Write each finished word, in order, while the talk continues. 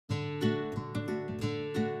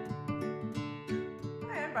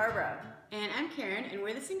Barbara. And I'm Karen, and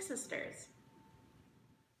we're the Sync Sisters.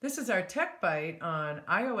 This is our Tech Bite on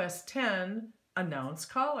iOS 10, Announce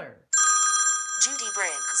Caller. Judy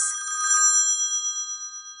Briggs.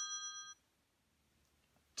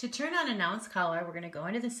 To turn on Announce Caller, we're going to go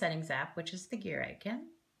into the Settings app, which is the gear icon.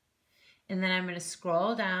 And then I'm going to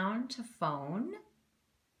scroll down to Phone.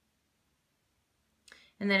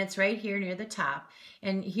 And then it's right here near the top.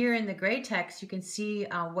 And here in the gray text, you can see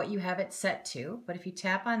what you have it set to. But if you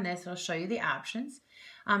tap on this, it'll show you the options.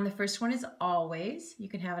 The first one is always. You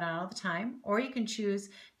can have it on all the time. Or you can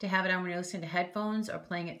choose to have it on when you're listening to headphones or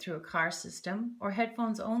playing it through a car system or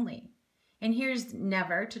headphones only. And here's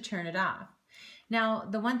never to turn it off. Now,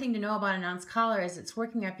 the one thing to know about Announce Caller is it's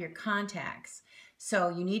working up your contacts. So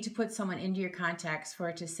you need to put someone into your contacts for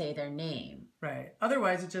it to say their name. Right.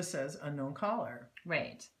 Otherwise, it just says unknown caller.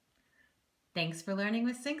 Right. Thanks for learning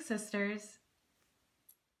with Sync Sisters.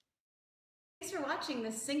 Thanks for watching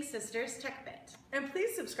the Sync Sisters Tech Bit. And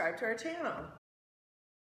please subscribe to our channel.